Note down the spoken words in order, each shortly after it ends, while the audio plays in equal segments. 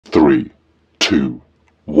3, 2,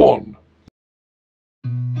 1.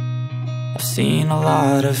 I've seen a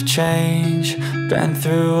lot of change, been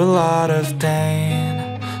through a lot of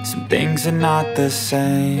pain. Some things are not the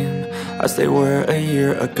same as they were a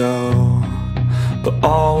year ago, but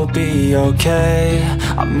all will be okay.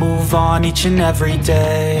 I move on each and every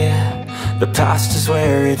day. The past is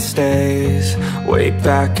where it stays, way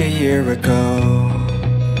back a year ago.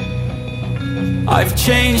 I've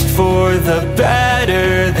changed for the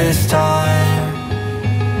better this time.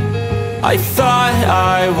 I thought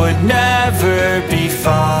I would never be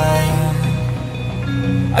fine.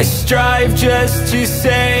 I strive just to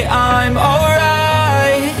say I'm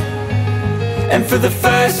alright, and for the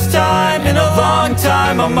first time in a long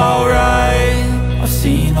time I'm alright. I've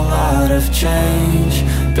seen a lot of change,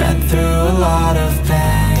 been through a lot of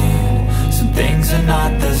pain. Some things are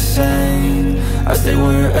not the same as they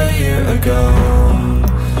were a year ago,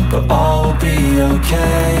 but all will be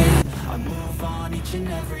okay. I move on each and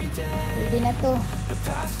every day. The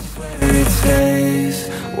past is where it stays,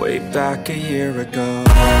 way back a year ago.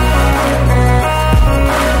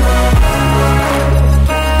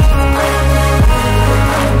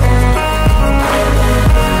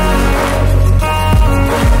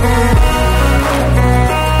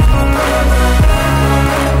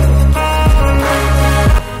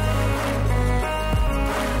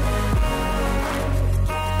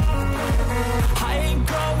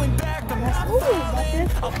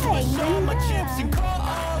 I'll push all my chips and call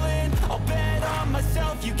all in. I'll bet on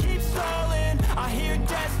myself, you keep stalling. I hear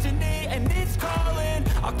destiny and it's calling.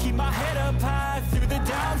 I'll keep my head up high through the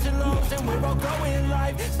downs and lows, and we're all going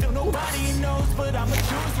live. Still nobody knows, but I'ma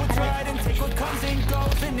choose what's right and take what comes and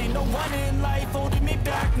goes. And ain't no one in life holding me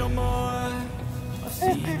back no more. I've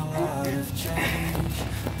seen a lot of change,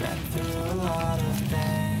 been through a lot of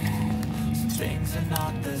pain. Some things are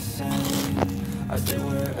not the same as they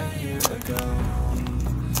were a year ago,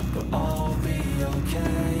 but all will be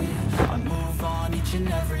okay. I move on each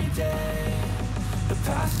and every day. The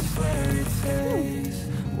past is where it stays,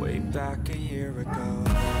 way back a year ago.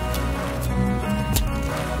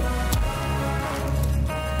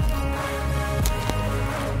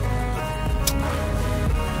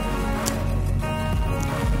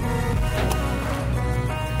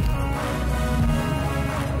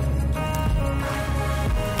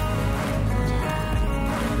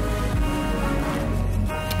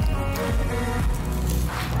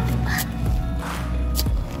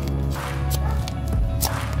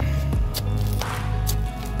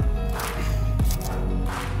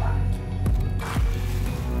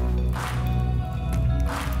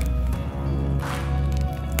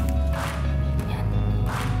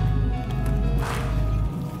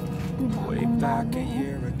 Back a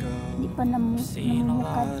year ago, seen a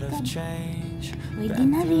lot of change,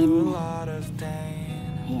 been through a lot of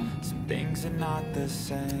pain. Some things are not the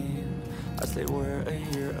same as they were a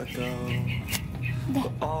year ago,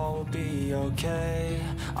 but all will be okay.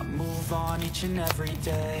 I move on each and every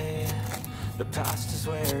day. The past is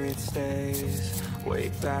where it stays,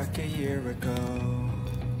 way back a year ago.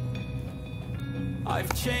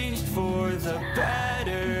 I've changed for the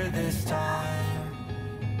better this time.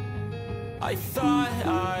 I thought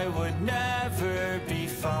I would never be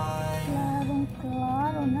fine.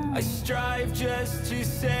 I strive just to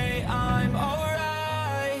say I'm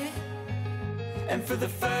alright, and for the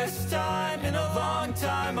first time in a long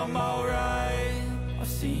time I'm alright. I've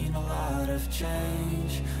seen a lot of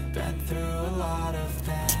change, been through a lot of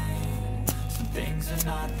pain. Some things are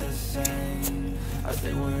not the same as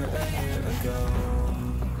they were a year ago,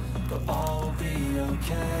 but all will be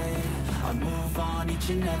okay. I move on each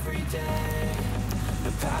and every day.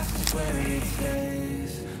 The past is where it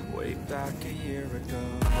stays, way back a year ago.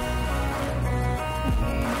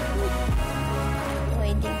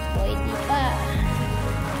 Pwede pa.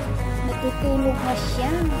 Natutulog na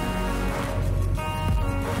siya.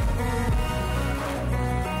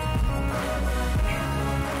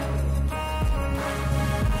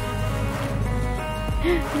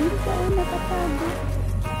 Hindi ka nakatago.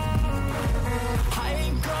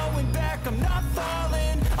 I'm not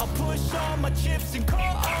falling. I'll push all my chips and call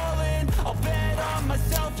all in. I'll bet on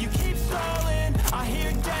myself, you keep stalling. I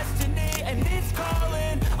hear destiny and it's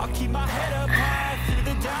calling. I'll keep my head up high through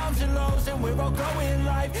the downs and lows, and we're all going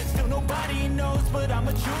live. Still nobody knows, but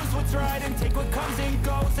I'ma choose what's right and take what comes and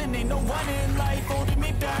goes. And ain't no one in life holding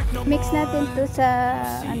me back no more. Mix natin to sa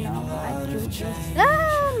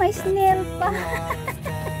may snail pa.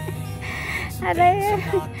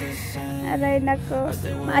 Aray nako.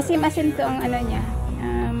 Maasim-asim to ang ano niya.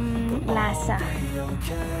 lasa.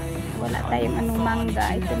 Wala tayong anong mangga.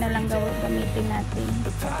 Ito na lang gamitin natin.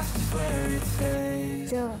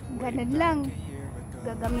 So, ganun lang.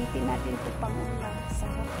 Gagamitin natin ito pang ulam.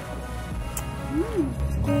 Sarap.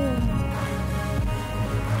 Cool.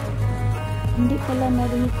 Hindi pala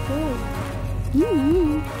na-record.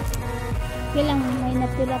 Kailang may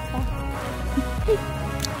natira pa.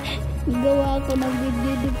 Gawa ako ng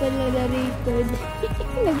video, di pala na-record.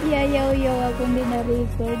 Nagyayaw-yaw ako, hindi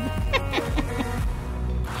na-record.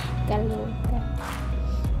 Kaloka.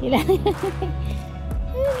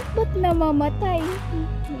 Ba't namamatay?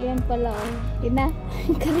 Yan pala, oh.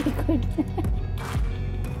 Ka-record.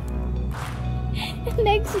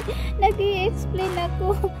 Nag-i-explain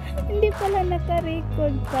ako. Hindi pala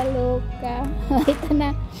naka-record. Kaloka.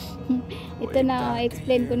 Ito na,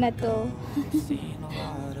 explain ko na to.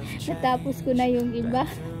 Natapos ko na yung iba.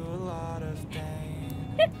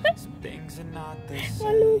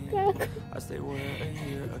 Maluka ako.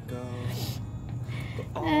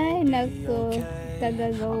 Ay, nako.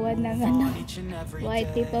 Tagagawa ng ano.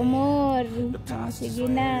 Whitey pa more. Sige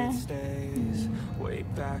na.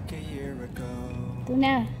 Ito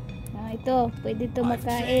na. Ito, pwede ito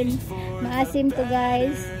makain. Maasim to,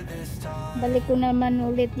 guys. Balik ko naman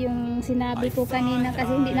ulit yung sinabi ko kanina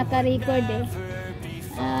kasi hindi naka-record eh.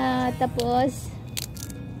 Tapos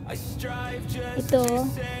ito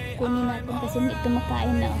kunin natin kasi hindi ito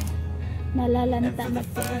makain na, oh. Nalalanta na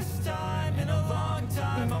ito.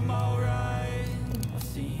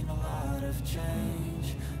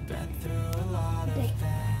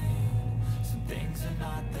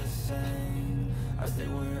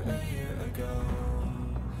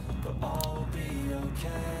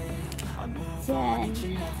 Diyan.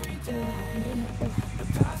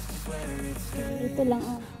 Ito lang,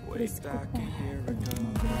 oh. Risk ko pa.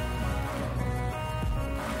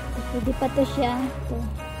 Pwede pa to siya. Ito.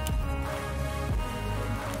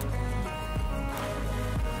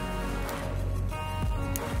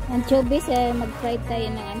 Anchovies, mag-fry tayo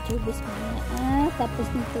ng anchovies muna. Tapos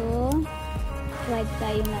nito, fry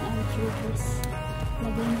tayo ng anchovies.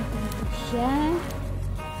 Lagyan natin ito siya.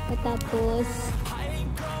 Tapos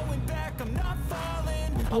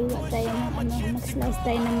mag-iwa tayo ng ano, mag-slice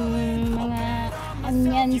tayo ng mga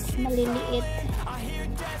onions maliliit.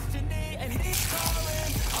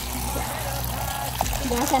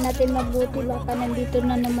 Basa natin mabuti, baka nandito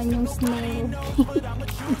na naman yung snail.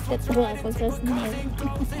 Tatawa ako sa snail.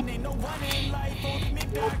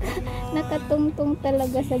 Nakatungtong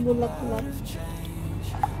talaga sa bulaklak.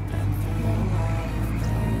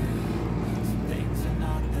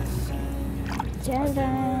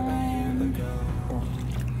 Charan!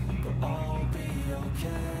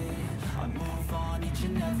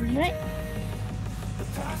 Right.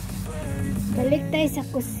 Balik tayo sa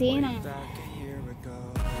kusina.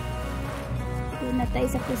 Doon na tayo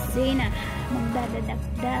sa kusina.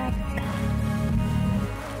 Magdadadakdak.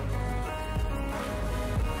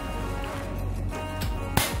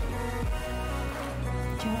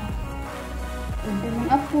 Ganda ng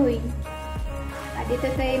apoy. Dito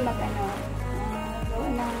tayo gawa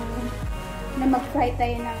na mag-fry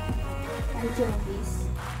tayo ng anchovies.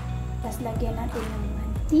 Tapos lagyan natin ng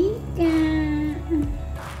mantika.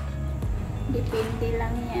 Depende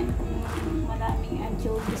lang yan kung maraming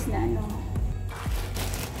anchovies na ano.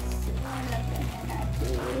 So, lagyan na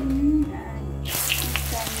natin ng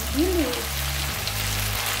isang gilis.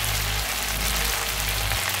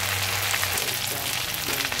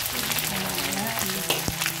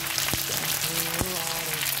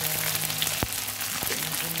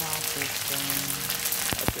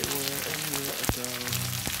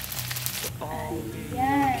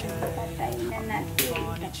 Ayan, patayin na natin.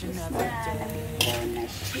 Tapos na, nabito na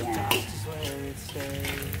siya.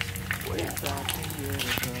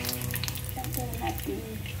 Lagay natin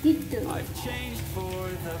dito. Ayan.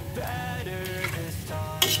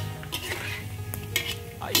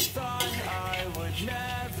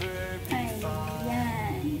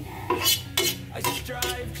 I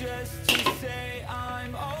strive just to say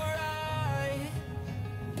I'm alright.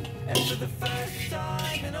 And for the first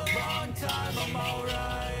time in a long time, I'm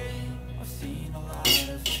alright. I've seen a lot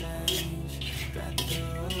of change, been through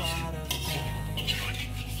a lot of pain.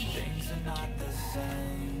 Things are not the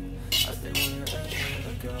same as they were a year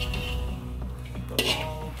ago, but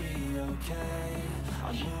all will be okay.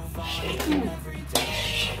 I move on each and every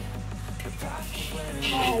day. The past is where it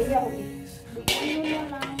is. A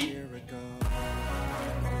year ago.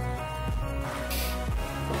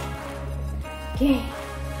 Okay.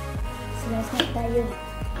 Slice na tayo.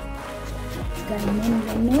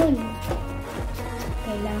 Ganun.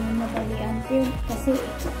 Kailangan mabalian din kasi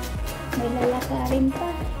may lalakarin pa.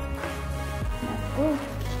 Oh,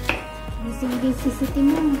 busy si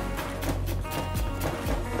Timon.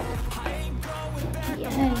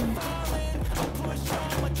 Yan.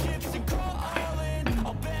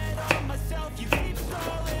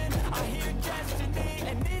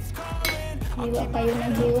 Hiwa kayo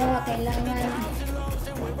ng hiwa. Kailangan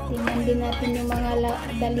tingnan din natin yung mga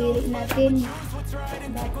daliri natin.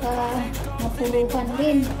 Baka napuruhan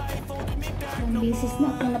din. Ang bisis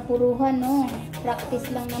na kung napuruhan, no? Practice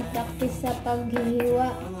lang ng practice sa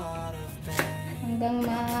paghihiwa. Hanggang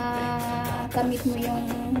makamit mo yung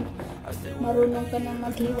marunong ka ng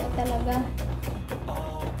maghiwa talaga.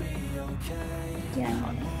 Yan.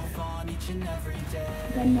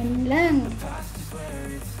 Ganun lang.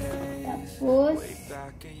 Tapos,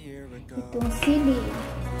 itong sili.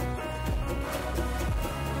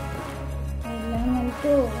 Kailangan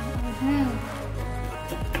to. Aha.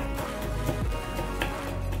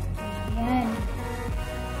 Ayan.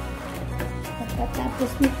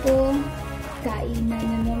 Pagkatapos nito, kainan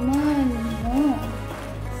na naman. No?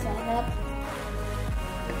 Sarap.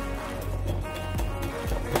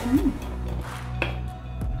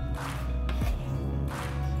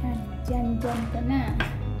 Dyan ka na.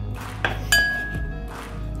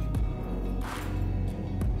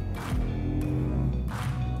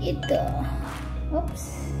 Ito. Oops.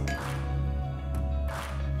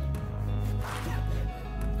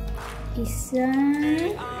 Isa.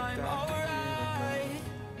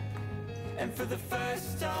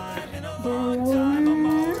 Dalawa.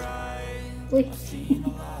 Uy.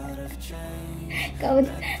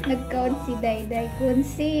 Nag-count si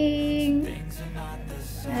DAYDAYCONCENG.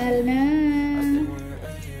 Ala.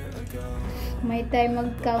 May time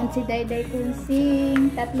mag-count si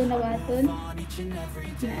DAYDAYCONCENG. 3 na waton.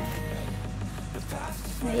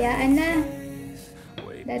 Hayaan na.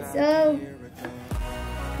 That's all.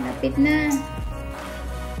 Lapit na.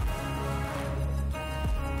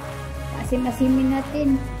 Asim-asimin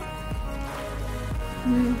natin.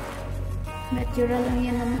 Natural lang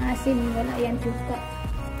yan ng asin. Wala yan chuka.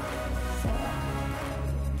 So,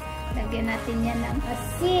 lagyan natin yan ng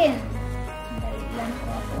asin. Dali lang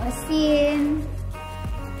ko ako asin.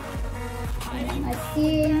 Ang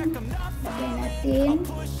asin. Lagyan natin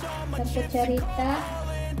sa kutsarita.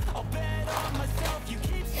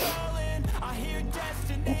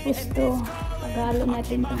 Tapos to, paghalo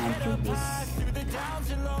natin itong anchovies.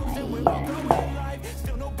 Ayan.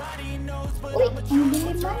 Uy, ang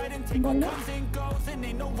dilim ba? Balo.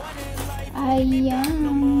 Ayan.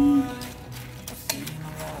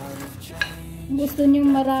 Gusto nyo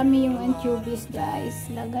marami yung anchovies, guys.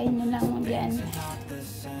 Lagay nyo lang dyan.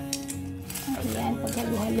 Ayan,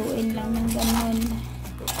 paghaluin lang ng ganon.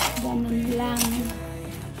 Ganon lang.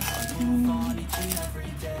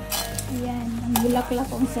 Ayan, ang bulaklak.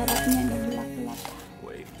 Ang sarap niya ng bulaklak.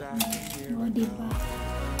 O, diba?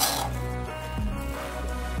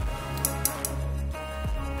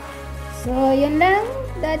 So, yun lang.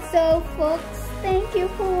 That's all, folks. Thank you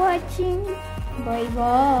for watching.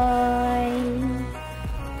 Bye-bye.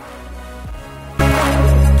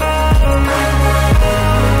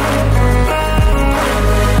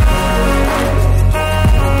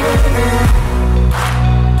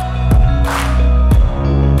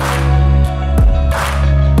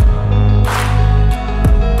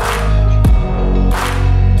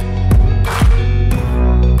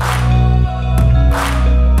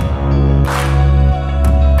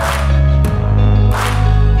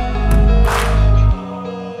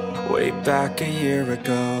 Back a year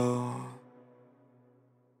ago